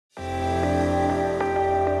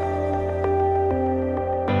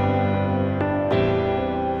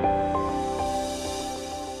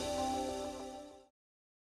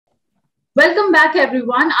Welcome back,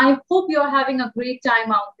 everyone. I hope you're having a great time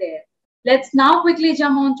out there. Let's now quickly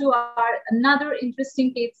jump on to our another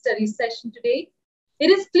interesting case study session today.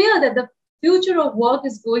 It is clear that the future of work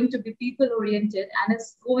is going to be people-oriented and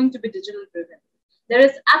is going to be digital-driven. There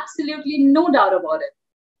is absolutely no doubt about it.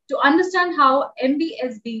 To understand how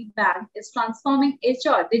MBSB Bank is transforming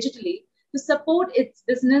HR digitally to support its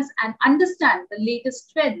business and understand the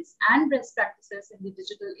latest trends and best practices in the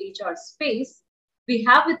digital HR space, we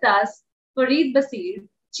have with us Fareed Basir,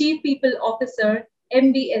 Chief People Officer,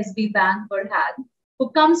 MBSB Bank Berhad, who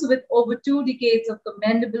comes with over 2 decades of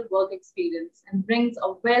commendable work experience and brings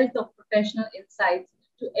a wealth of professional insights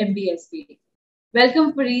to MBSB.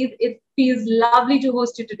 Welcome, Fareed. It feels lovely to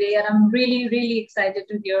host you today, and I'm really excited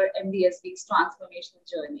to hear MBSB's transformational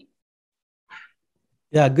journey.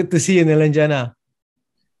 Yeah, good to see you, Nilanjana.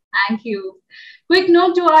 Thank you. Quick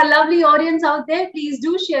note to our lovely audience out there, please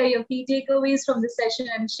do share your key takeaways from the session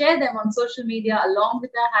and share them on social media along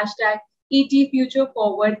with our hashtag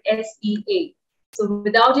ETFutureForwardSEA. So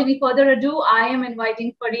without any further ado, I am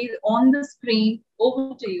inviting Fareed on the screen.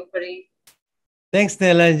 Over to you, Fareed. Thanks,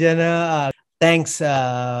 Nilanjana. Thanks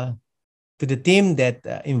to the team that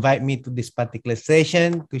invite me to this particular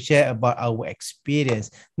session to share about our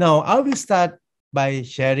experience. Now, I will start by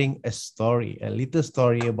sharing a little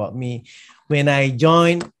story about me. When I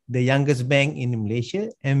joined the youngest bank in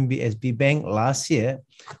Malaysia, MBSB Bank, last year,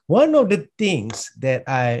 one of the things that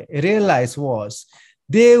I realized was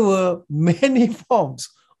there were many forms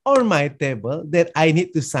on my table that I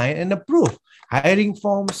need to sign and approve. Hiring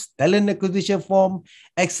forms, talent acquisition form,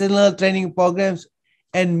 external training programs,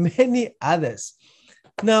 and many others.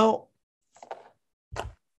 Now,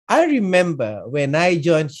 I remember when I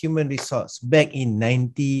joined Human Resource back in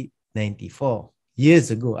 1994,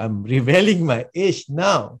 years ago. I'm revealing my age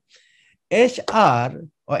now. HR,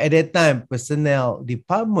 or at that time, personnel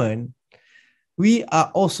department, we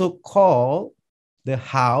are also called the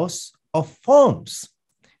house of forms.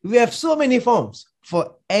 We have so many forms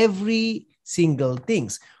for every single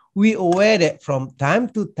things. We aware that from time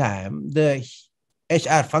to time, the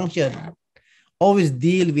HR function always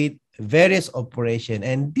deal with various operations,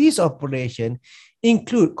 and these operations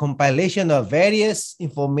include compilation of various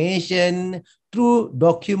information through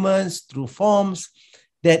documents, through forms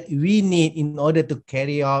that we need in order to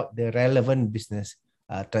carry out the relevant business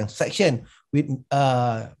transaction with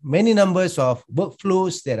many numbers of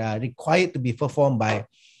workflows that are required to be performed by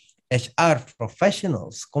HR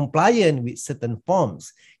professionals. Compliant with certain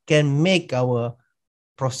forms can make our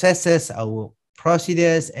processes, our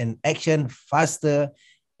procedures and action faster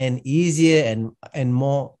and easier and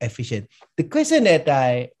more efficient. The question that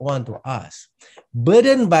I want to ask,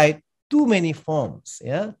 burdened by too many forms,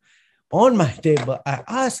 on my table, I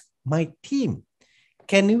ask my team,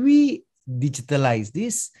 can we digitalize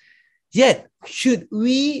this? Yet, should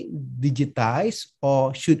we digitize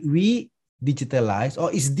or should we digitalize,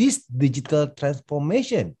 or is this digital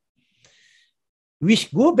transformation?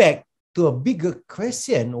 Which go back to a bigger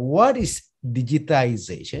question, what is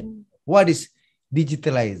digitization? What is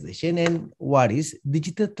digitalization and what is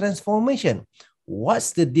digital transformation?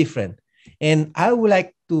 What's the difference? And I would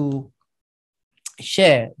like to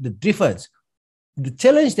share the difference. The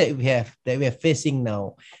challenge that we are facing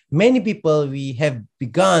now, many people, we have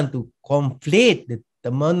begun to conflate the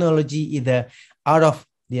terminology either out of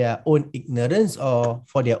their own ignorance or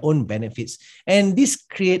for their own benefits. And this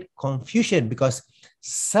creates confusion because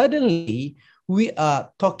suddenly we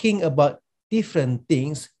are talking about different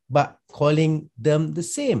things but calling them the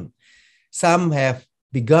same. Some have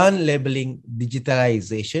begun labeling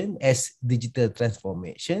digitalization as digital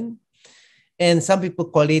transformation, and some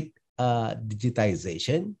people call it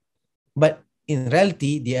digitization, but in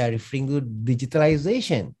reality, they are referring to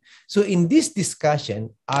digitalization. So in this discussion,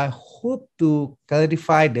 I hope to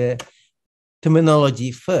clarify the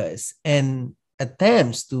terminology first and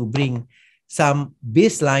attempts to bring some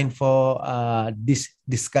baseline for this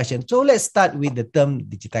discussion. So let's start with the term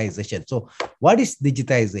digitization. So what is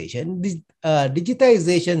digitization?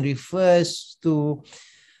 Digitization refers to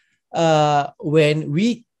when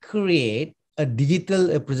we create a digital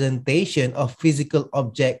representation of physical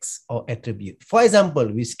objects or attributes. For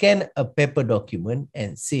example, we scan a paper document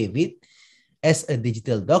and save it as a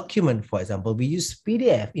digital document. For example, we use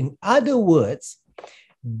PDF. In other words,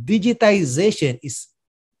 digitization is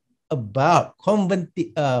about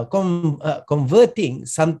converting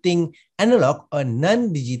something analog or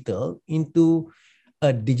non-digital into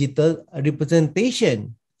a digital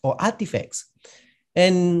representation or artifacts.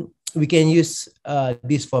 And we can use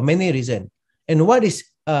this for many reasons. And what is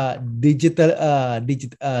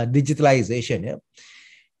digitalization? Yeah?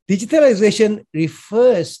 Digitalization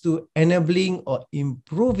refers to enabling or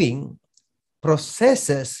improving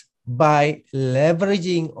processes by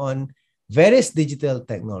leveraging on various digital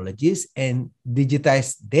technologies and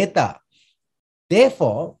digitized data.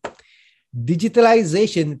 Therefore,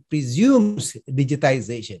 digitalization presumes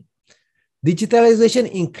digitization.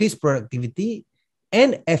 Digitalization increases productivity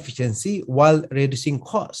and efficiency while reducing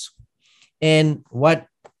costs. And what's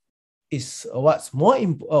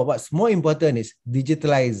more important is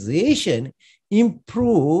digitalization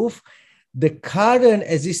improve the current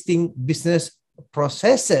existing business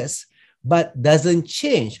processes, but doesn't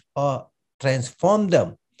change or transform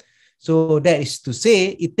them. So that is to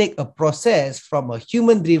say, it takes a process from a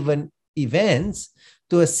human-driven events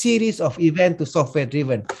to a series of event to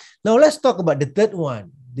software-driven. Now let's talk about the third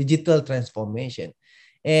one, digital transformation.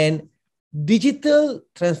 And digital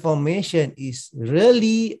transformation is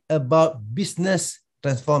really about business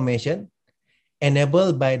transformation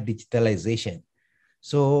enabled by digitalization.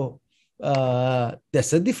 So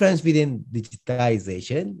there's a difference between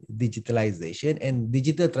digitalization, and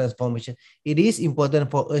digital transformation. It is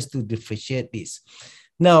important for us to differentiate this.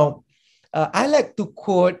 Now, I like to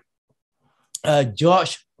quote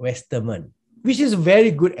George Westerman, which is a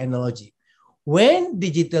very good analogy. When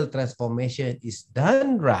digital transformation is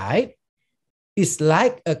done right, it's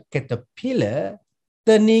like a caterpillar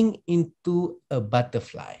turning into a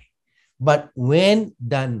butterfly. But when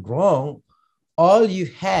done wrong, all you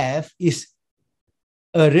have is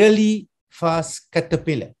a really fast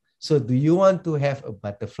caterpillar. So do you want to have a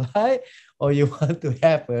butterfly or you want to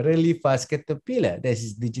have a really fast caterpillar? This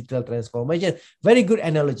is digital transformation. Very good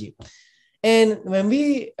analogy. And when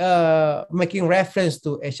we making reference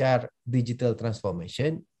to HR digital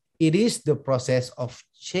transformation, it is the process of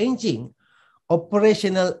changing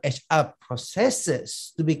operational HR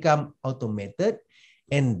processes to become automated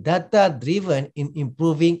and data-driven in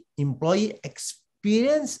improving employee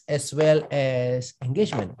experience as well as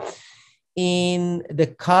engagement. In the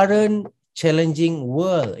current challenging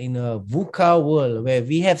world, in a VUCA world where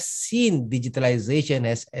we have seen digitalization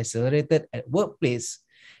has accelerated at workplace,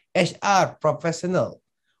 HR professional,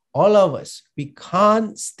 all of us, we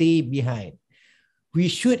can't stay behind. We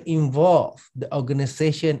should involve the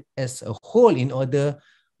organization as a whole in order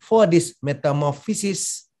for this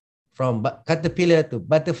metamorphosis from caterpillar to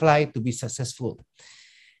butterfly to be successful.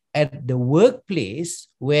 At the workplace,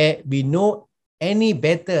 where we know any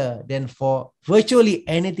better than for virtually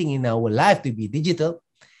anything in our life to be digital,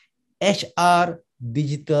 HR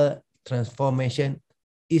digital transformation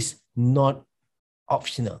is not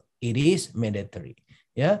optional. It is mandatory.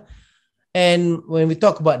 Yeah. And when we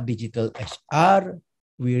talk about digital HR,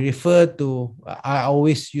 we refer to, I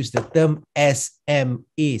always use the term SMAC,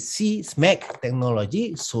 SMAC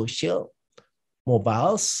technology, social,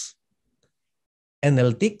 mobiles,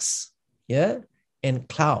 analytics, yeah, and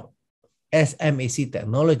cloud, SMAC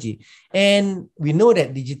technology. And we know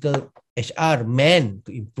that digital HR meant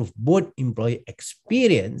to improve both employee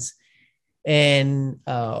experience and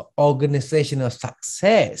organizational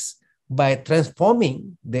success by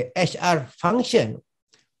transforming the HR function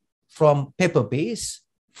from paper-based,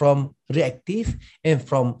 from reactive, and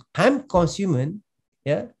from time-consuming.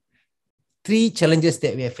 Yeah, three challenges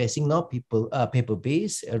that we are facing now: people,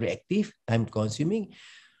 paper-based, reactive, time-consuming,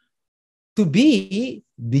 to be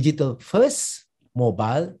digital first,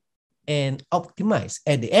 mobile, and optimized.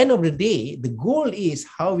 At the end of the day, the goal is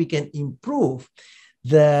how we can improve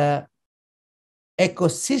the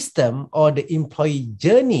ecosystem or the employee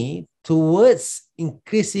journey towards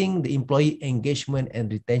increasing the employee engagement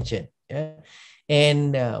and retention. Yeah?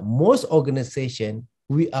 And most organizations,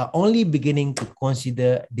 we are only beginning to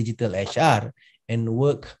consider digital HR and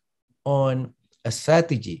work on a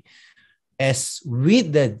strategy. As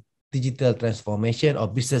with the digital transformation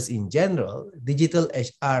of business in general, digital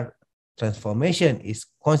HR transformation is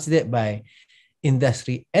considered by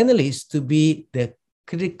industry analysts to be the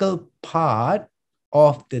critical part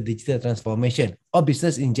of the digital transformation of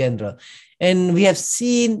business in general. And we have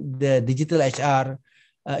seen the digital HR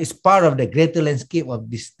is part of the greater landscape of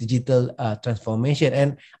this digital transformation.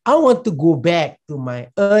 And I want to go back to my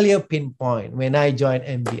earlier pinpoint when I joined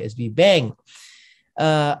MBSB Bank.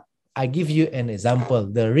 I give you an example,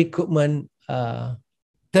 the recruitment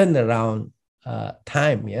turnaround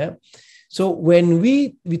time. Yeah. So when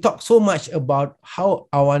we talk so much about how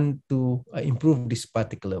I want to improve this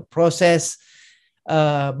particular process,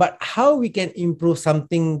 but how we can improve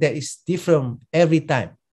something that is different every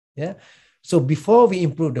time. Yeah. So before we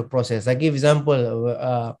improve the process, I give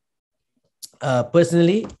example.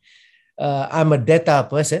 Personally, I'm a data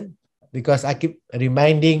person because I keep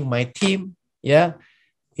reminding my team. Yeah,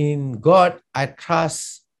 in God I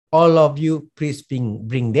trust all of you please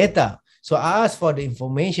bring data. So I asked for the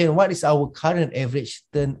information. What is our current average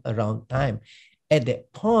turnaround time? At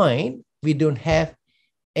that point, we don't have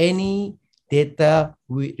any data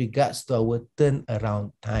with regards to our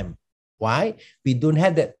turnaround time. Why? We don't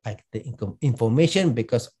have that information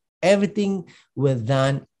because everything was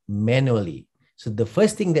done manually. So the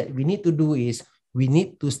first thing that we need to do is we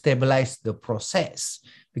need to stabilize the process,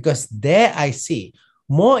 because there I see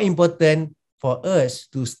more important for us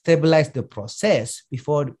to stabilize the process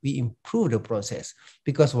before we improve the process.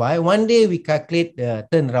 Because why? One day we calculate the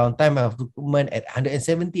turnaround time of recruitment at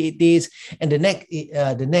 178 days, and the next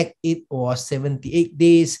it was 78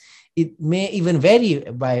 days. It may even vary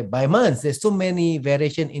by months. There's so many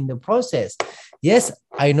variation in the process. Yes,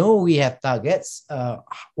 I know we have targets.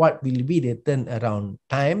 What will be the turnaround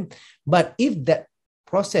time? But if that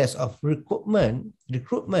process of recruitment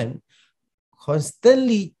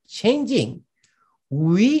constantly changing,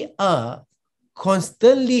 we are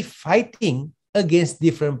constantly fighting against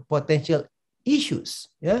different potential issues.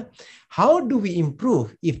 Yeah, how do we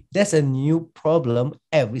improve if there's a new problem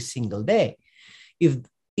every single day? If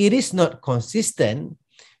it is not consistent,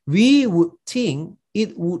 we would think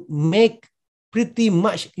it would make pretty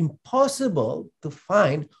much impossible to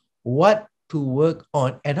find what to work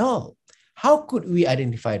on at all. How could we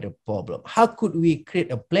identify the problem? How could we create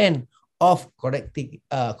a plan of corrective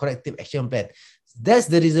action plan? That's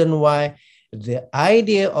the reason why the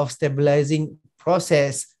idea of stabilizing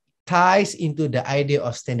process ties into the idea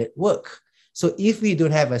of standard work. So if we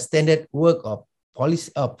don't have a standard work or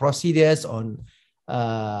policy or procedures on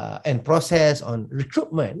and process on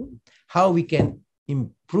recruitment, how we can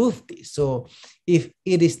improve this? So if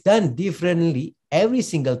it is done differently every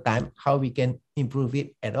single time, how we can improve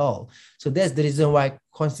it at all? So that's the reason why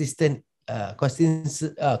consistency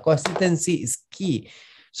is key.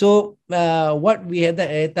 So what we had at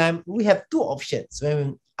a time, we have two options.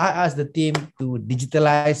 When I asked the team to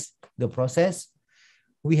digitalize the process,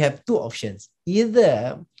 we have two options.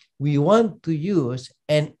 Either we want to use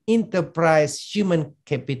an enterprise human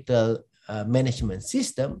capital management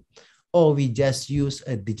system, or we just use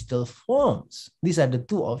a digital forms. These are the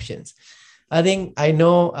two options. I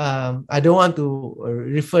know, I don't want to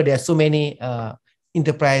refer, there are so many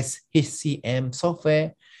enterprise HCM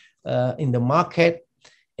software in the market.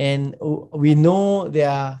 And we know there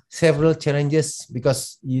are several challenges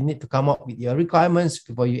because you need to come up with your requirements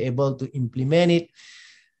before you're able to implement it.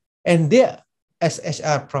 And there, as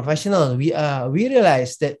HR professionals, we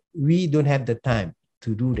realize that we don't have the time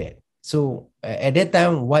to do that. So at that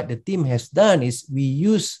time, what the team has done is we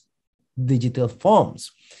use digital forms,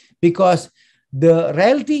 because the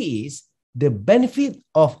reality is the benefit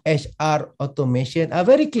of HR automation are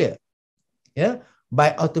very clear. Yeah.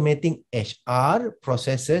 By automating HR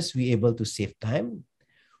processes, we able to save time,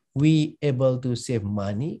 we able to save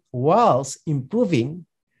money whilst improving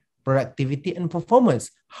productivity and performance.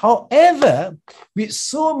 However, with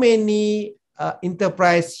so many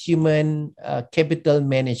enterprise human capital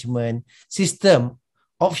management system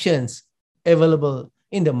options available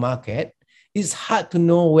in the market, it's hard to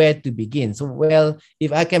know where to begin. So, well,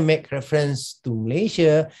 if I can make reference to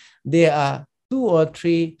Malaysia, there are 2 or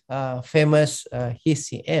 3 famous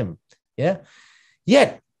HCM. Yeah.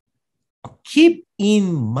 Yet, keep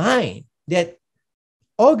in mind that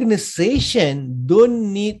organization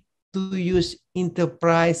don't need to use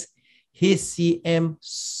enterprise HCM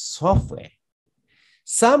software.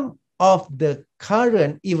 Some of the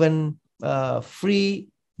current even free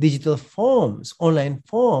digital forms, online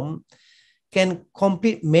form, can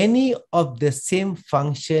complete many of the same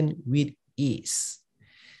function with ease.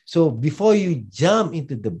 So before you jump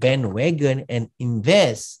into the bandwagon and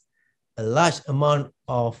invest a large amount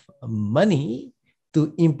of money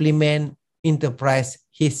to implement enterprise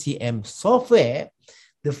HCM software,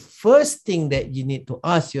 the first thing that you need to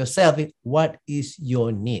ask yourself is, what is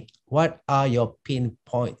your need? What are your pain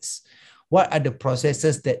points? What are the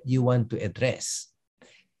processes that you want to address?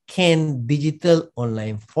 Can digital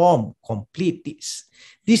online form complete this?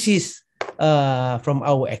 This is from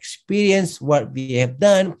our experience, what we have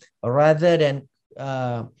done, rather than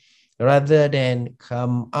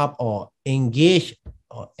come up or engage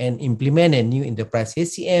and implement a new enterprise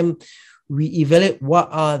HCM. We evaluate what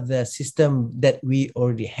are the systems that we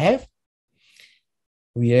already have.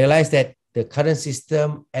 We realize that the current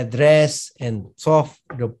system address and solve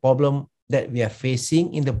the problem that we are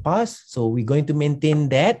facing in the past. So we're going to maintain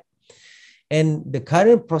that. And the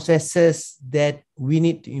current processes that we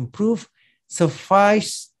need to improve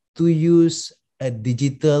suffice to use a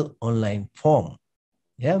digital online form,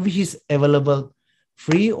 yeah, which is available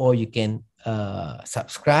free, or you can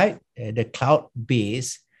subscribe the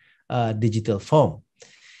cloud-based digital form.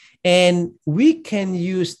 And we can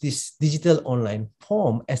use this digital online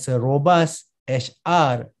form as a robust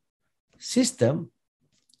HR system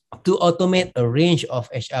to automate a range of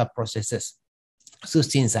HR processes. So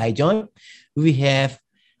since I joined, we have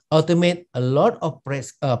automated a lot of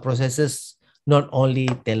processes, not only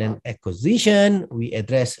talent acquisition, we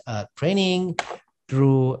address training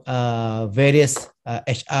through various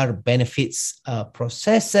HR benefits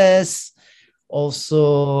processes,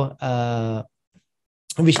 also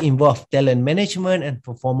which involve talent management and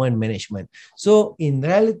performance management. So in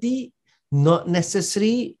reality, not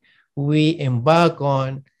necessary we embark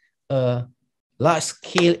on a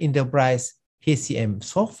large-scale enterprise HCM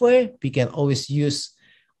software. We can always use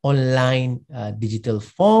online digital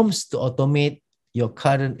forms to automate your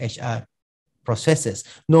current HR processes.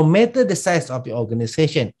 No matter the size of your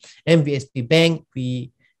organization, MBSB Bank,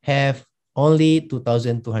 we have only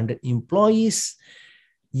 2,200 employees,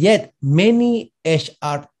 yet many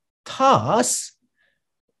HR tasks,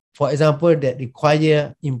 for example, that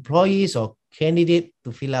require employees or candidate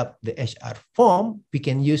to fill up the HR form, we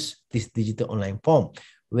can use this digital online form.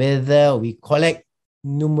 Whether we collect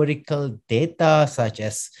numerical data such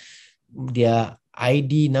as their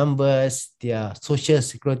ID numbers, their social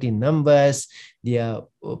security numbers, their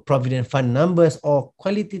provident fund numbers, or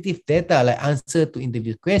qualitative data like answer to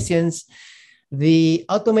interview questions, the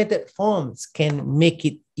automated forms can make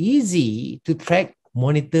it easy to track,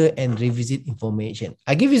 monitor, and revisit information.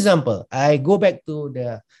 I give you an example. I go back to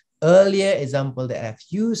the earlier example that I've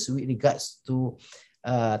used with regards to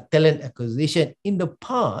talent acquisition. In the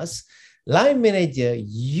past, line manager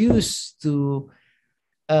used to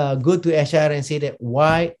go to HR and say that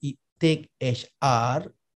why it take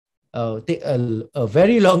HR take a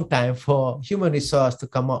very long time for human resource to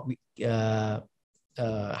come up with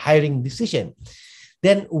hiring decision.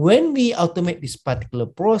 Then when we automate this particular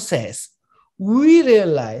process, we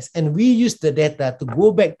realize and we use the data to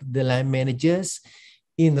go back to the line managers.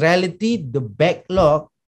 In reality, the backlog,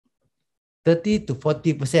 30 to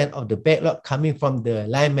 40% of the backlog coming from the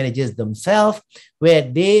line managers themselves, where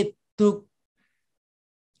they took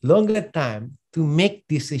longer time to make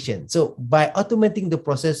decisions. So by automating the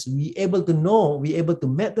process, we able to know, we able to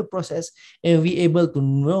map the process, and we able to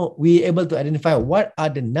know, we able to identify what are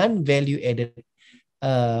the non-value added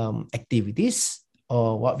activities,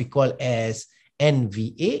 or what we call as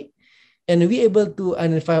NVA, and we able to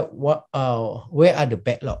identify what where are the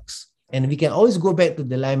backlogs. And we can always go back to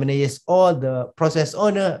the line managers or the process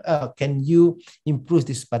owner. Can you improve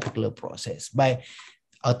this particular process by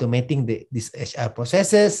automating these HR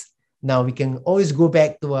processes? Now we can always go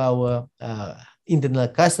back to our internal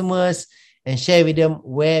customers and share with them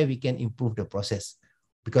where we can improve the process.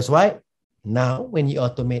 Because why? Now, when you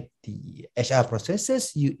automate the HR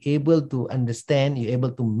processes, you're able to understand, you're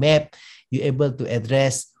able to map, you're able to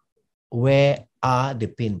address where are the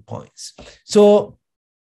pain points. So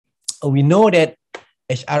we know that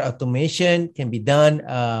HR automation can be done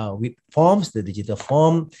with forms, the digital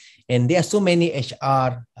form, and there are so many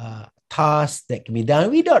HR tasks that can be done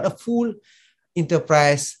without a full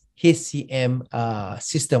enterprise HCM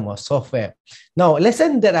system or software. Now,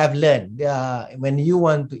 lesson that I've learned, when you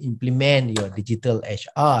want to implement your digital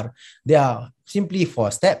HR, there are simply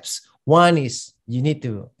 4 steps. One is you need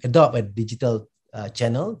to adopt a digital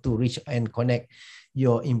channel to reach and connect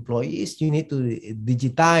your employees. You need to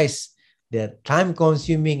digitize the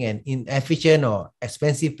time-consuming and inefficient or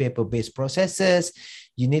expensive paper-based processes.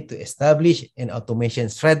 You need to establish an automation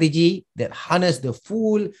strategy that harness the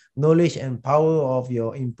full knowledge and power of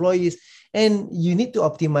your employees. And you need to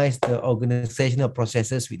optimize the organizational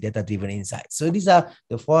processes with data-driven insights. So these are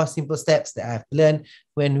the 4 simple steps that I've learned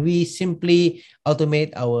when we simply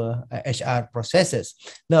automate our HR processes.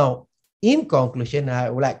 Now, in conclusion, I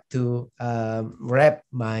would like to wrap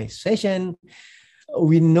my session.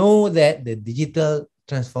 We know that the digital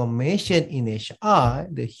transformation in HR,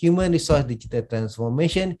 the human resource digital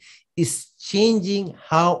transformation, is changing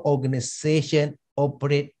how organizations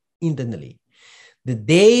operate internally. The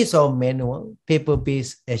days of manual,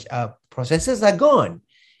 paper-based HR processes are gone,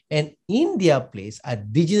 and in their place are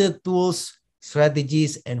digital tools,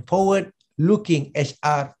 strategies, and forward-looking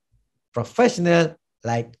HR professionals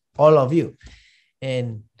like all of you.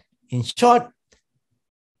 And in short,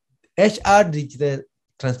 HR digital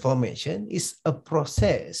transformation is a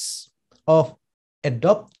process of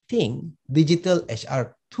adopting digital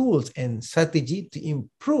HR tools and strategy to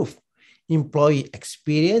improve employee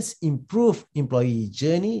experience, improve employee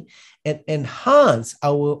journey, and enhance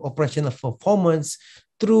our operational performance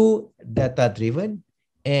through data-driven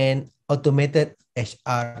and automated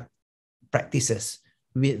HR practices.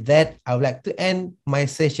 With that, I would like to end my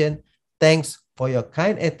session. Thanks for your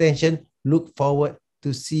kind attention. Look forward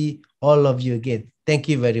to see all of you again. Thank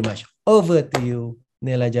you very much. Over to you,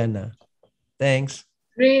 Nilajana. Thanks.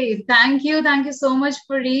 Great. Thank you. Thank you so much,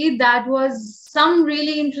 Fareed. That was some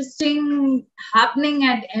really interesting happening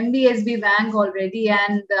at MBSB Bank already.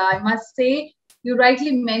 And I must say, you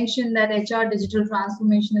rightly mentioned that HR digital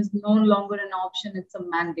transformation is no longer an option, it's a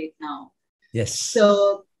mandate now. Yes.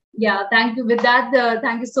 So, yeah, thank you. With that,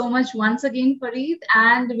 thank you so much once again, Fareed.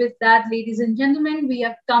 And with that, ladies and gentlemen, we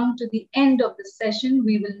have come to the end of the session.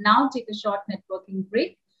 We will now take a short networking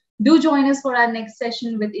break. Do join us for our next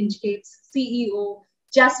session with Inchcape's CEO,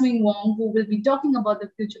 Jasmine Wong, who will be talking about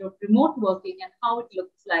the future of remote working and how it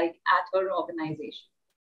looks like at her organization.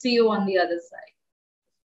 See you on the other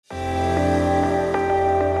side.